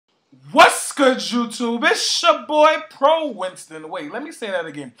What's good, YouTube? It's your boy Pro Winston. Wait, let me say that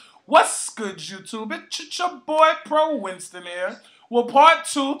again. What's good, YouTube? It's your boy Pro Winston here. Well, part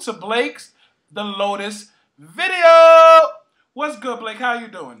 2 to Blake's The Lotus video. What's good, Blake? How you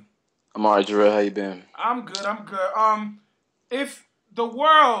doing? I'm alright, Jarrell. How you been? I'm good. If the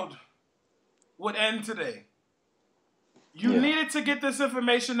world would end today, you needed to get this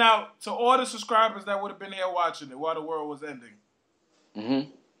information out to all the subscribers that would have been here watching it while the world was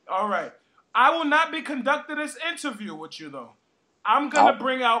ending. All right. I will not be conducting this interview with you, though. I'm going to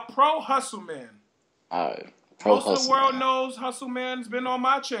bring out Pro Hustle Man. All right. Most of the world knows Hustle Man's been on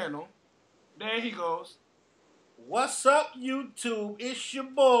my channel. There he goes. What's up, YouTube? It's your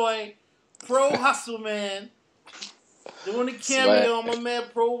boy, Pro Hustle Man. Doing a cameo on my man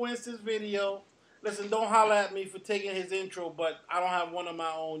Pro Winston's video. Listen, don't holler at me for taking his intro, but I don't have one of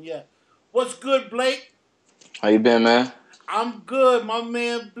my own yet. What's good, Blake? How you been, man? I'm good, my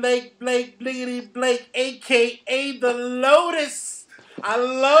man Blake, Bliggity Blake, a.k.a. The Lotus. I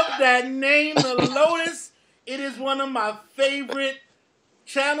love that name, The Lotus. It is one of my favorite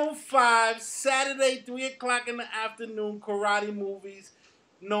Channel 5, Saturday, 3 o'clock in the afternoon karate movies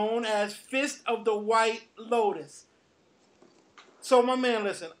known as Fist of the White Lotus. So, my man,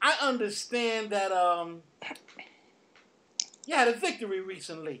 listen, I understand that you had a victory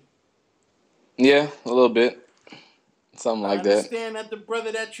recently. Yeah, a little bit. Something like that. I understand that the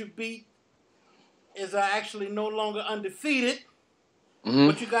brother that you beat is actually no longer undefeated.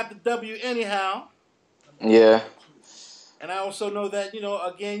 But you got the W anyhow. Yeah. And I also know that,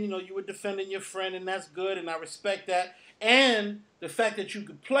 again, you were defending your friend, and that's good, and I respect that. And the fact that you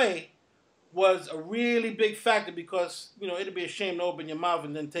could play was a really big factor because, it'd be a shame to open your mouth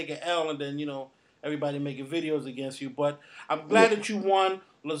and then take an L and then, everybody making videos against you. But I'm glad that you won.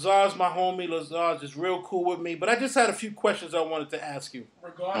 Lazar's my homie. Lazar's is real cool with me. But I just had a few questions I wanted to ask you.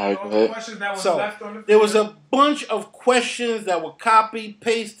 Regarding all the questions that was left on the video. There was a bunch of questions that were copied,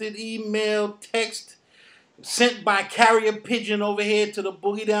 pasted, emailed, text, sent by carrier pigeon over here to the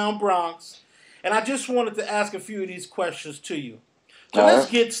Boogie Down Bronx. And I just wanted to ask a few of these questions to you. So let's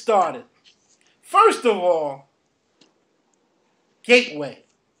get started. First of all, Gateway.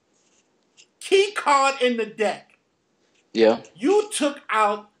 Key card in the deck. Yeah. You took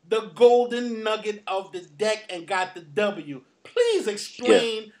out the golden nugget of the deck and got the W. Please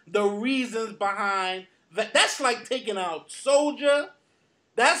explain the reasons behind that. That's like taking out Soldier.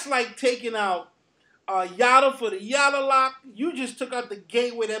 That's like taking out Yada for the Yada lock. You just took out the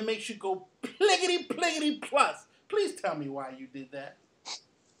gateway that makes you go pliggity plus. Please tell me why you did that.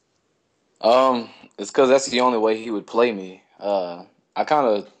 It's because that's the only way he would play me. I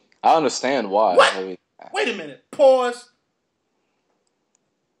understand why. What? Wait a minute. Pause.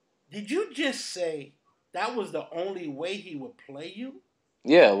 Did you just say that was the only way he would play you?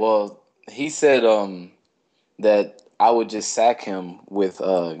 Yeah, well, he said that I would just sack him with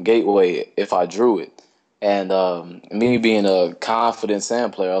Gateway if I drew it. And me being a confident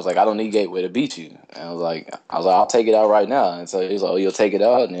sand player, I was like, I don't need Gateway to beat you. And I was like, I'll take it out right now. And so he was like, oh, you'll take it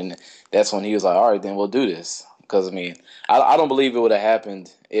out? And then that's when he was like, all right, then we'll do this. Because, I don't believe it would have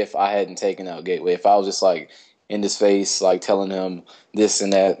happened if I hadn't taken out Gateway. If I was just like in his face, like telling him this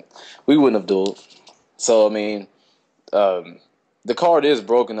and that, we wouldn't have done it. So, the card is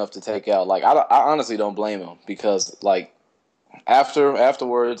broke enough to take out. Like, I honestly don't blame him because, like,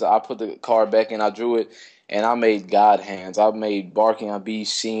 afterwards, I put the card back in, I drew it, and I made God hands. I made Barking Abi,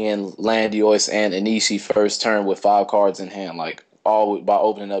 Sheehan, Landiois, and Anishi first turn with 5 cards in hand, like, all by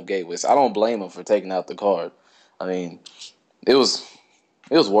opening up gateways. I don't blame him for taking out the card. It was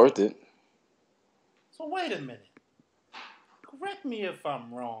worth it. So wait a minute. Correct me if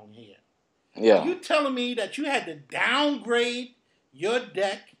I'm wrong here. Yeah. Are you telling me that you had to downgrade your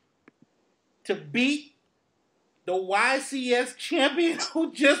deck to beat the YCS champion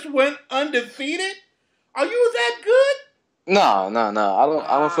who just went undefeated? Are you that good? No.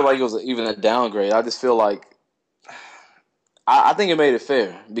 I don't feel like it was even a downgrade. I just feel like I think it made it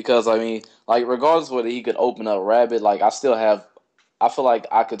fair because like regardless of whether he could open up Rabbit, like I feel like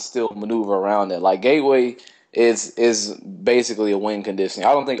I could still maneuver around it. Like Gateway is basically a win condition.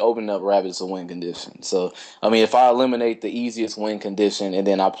 I don't think opening up Rabbit is a win condition. So if I eliminate the easiest win condition and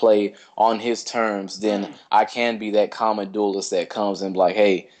then I play on his terms, then I can be that common duelist that comes and be like,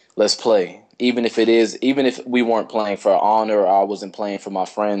 hey, let's play. Even if we weren't playing for honor, or I wasn't playing for my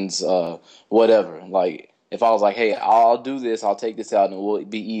friends, whatever. Like if I was like, hey, I'll do this, I'll take this out, and we'll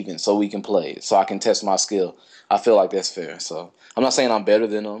be even, so we can play, so I can test my skill. I feel like that's fair. So I'm not saying I'm better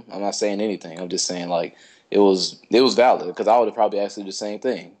than him. I'm not saying anything. I'm just saying like it was valid because I would have probably asked him the same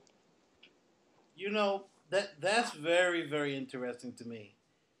thing. That's very, very interesting to me.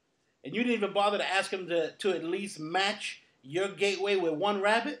 And you didn't even bother to ask him to at least match your gateway with one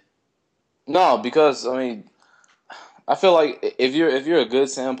rabbit? No, because I mean, I feel like if you're a good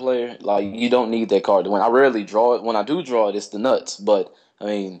sand player, like you don't need that card to win. I rarely draw it. When I do draw it, it's the nuts. But I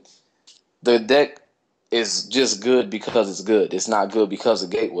mean, the deck is just good because it's good. It's not good because of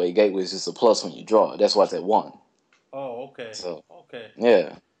gateway. Gateway is just a plus when you draw it. That's why it's at 1. Oh, okay. So Okay.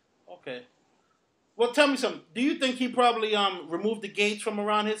 yeah. Okay. Well, tell me something. Do you think he probably removed the gates from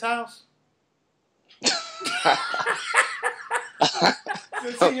around his house? Since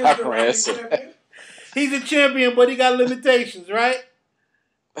he is the reigning champion. He's a champion, but he got limitations, right?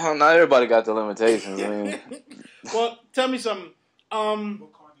 Not everybody got the limitations. I mean, Well, tell me something.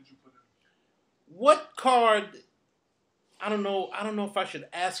 What card did you put in? What card? I don't know. I don't know if I should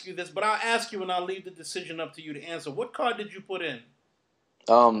ask you this, but I'll ask you and I'll leave the decision up to you to answer. What card did you put in?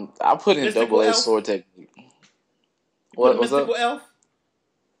 I put in Mystical double edged Elf? sword technique. You put What's Mystical up? Elf?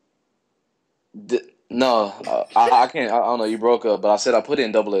 No, I can't. I don't know. You broke up, but I said I put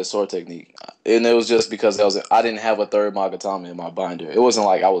in double edged sword technique, and it was just because I didn't have a third Magatama in my binder. It wasn't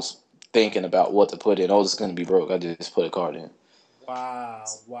like I was thinking about what to put in. Oh, it's gonna be broke. I just put a card in. Wow,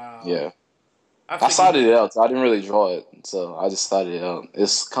 wow. Yeah, I figured- started it out. So I didn't really draw it, so I just started it out.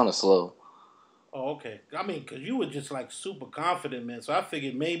 It's kind of slow. Oh, okay. I mean, because you were just like super confident, man. So I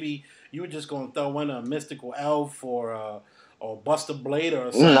figured maybe you were just going to throw in a Mystical Elf or Buster Blade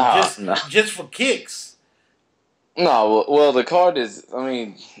or something Nah. just for kicks. No, well, the card is. I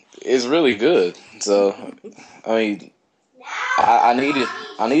mean, it's really good. So, I mean, I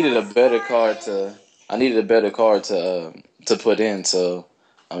needed a better card to put in. So,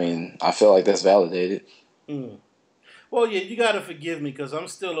 I mean, I feel like that's validated. Mm. Well, yeah, you got to forgive me because I'm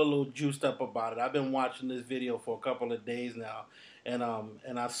still a little juiced up about it. I've been watching this video for a couple of days now, and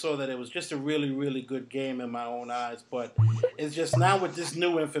I saw that it was just a really, really good game in my own eyes. But it's just now with this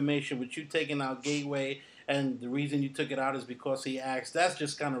new information, with you taking out Gateway, and the reason you took it out is because he asked. That's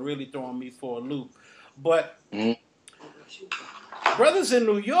just kind of really throwing me for a loop. But brothers in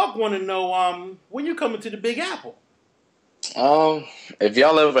New York want to know when you coming to the Big Apple. If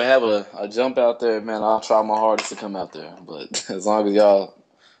y'all ever have a jump out there, man, I'll try my hardest to come out there. But as long as y'all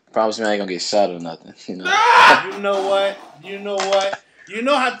promise me I ain't gonna get shot or nothing, you know. You know what? You know what? You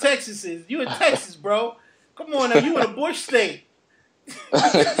know how Texas is. You in Texas, bro. Come on now, you in a bush state.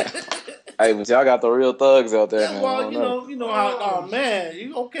 Hey, but y'all got the real thugs out there, Yeah, man. well, you know how. Oh man,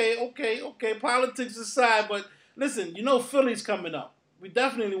 you okay. Politics aside, but listen, you know Philly's coming up. We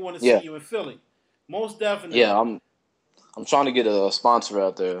definitely want to see you in Philly. Most definitely. Yeah, I'm trying to get a sponsor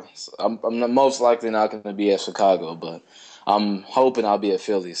out there. So I'm most likely not going to be at Chicago, but I'm hoping I'll be at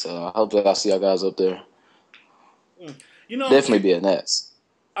Philly. So I hope that I'll see y'all guys up there. You know, Definitely be at Nets.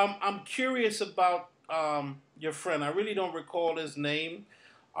 I'm curious about your friend. I really don't recall his name,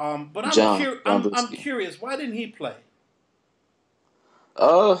 but I'm curious. Why didn't he play?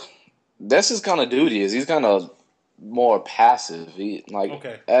 That's his kind of duty. He's kind of more passive.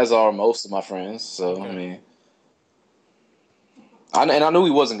 As are most of my friends. So I mean. I knew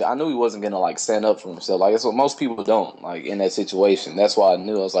he wasn't. I knew he wasn't gonna like stand up for himself. Like that's what most people don't like in that situation. That's why I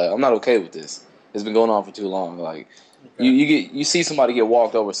knew. I was like, I'm not okay with this. It's been going on for too long. Like you see somebody get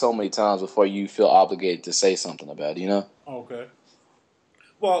walked over so many times before you feel obligated to say something about it. You know? Okay.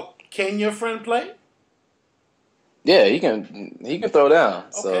 Well, can your friend play? Yeah, he can. He can throw down.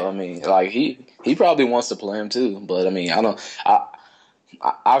 Okay. So I mean, like he probably wants to play him too. But I mean, I don't.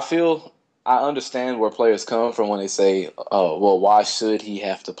 I feel. I understand where players come from when they say, "Oh, well, why should he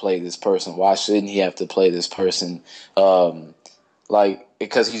have to play this person? Why shouldn't he have to play this person?"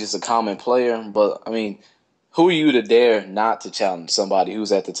 Because he's just a common player. But I mean, who are you to dare not to challenge somebody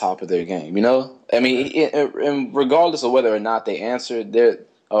who's at the top of their game? You know, I mean, and regardless of whether or not they answer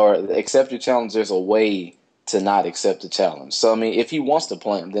or accept your challenge, there's a way to not accept the challenge. So I mean, if he wants to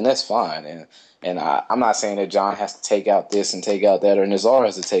play him, then that's fine. And I'm not saying that John has to take out this and take out that, or Nazar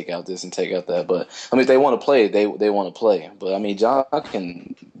has to take out this and take out that. But I mean, if they want to play, they want to play. But I mean, John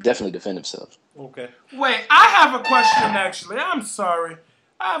can definitely defend himself. Okay. Wait, I have a question. Actually, I'm sorry.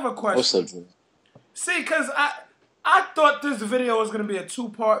 I have a question. What's up, Drew? See, because I thought this video was gonna be a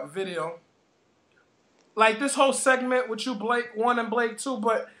 2-part video, like this whole segment with you, Blake 1 and Blake 2.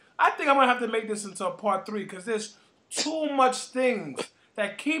 But I think I'm gonna have to make this into a part 3 because there's too much things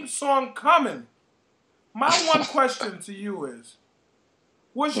that keeps on coming. My one question to you is,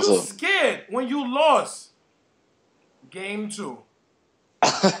 was you scared when you lost game 2?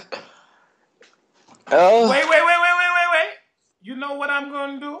 Wait. You know what I'm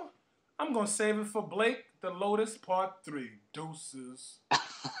going to do? I'm going to save it for Blake, the Lotus part 3. Deuces.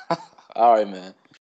 All right, man.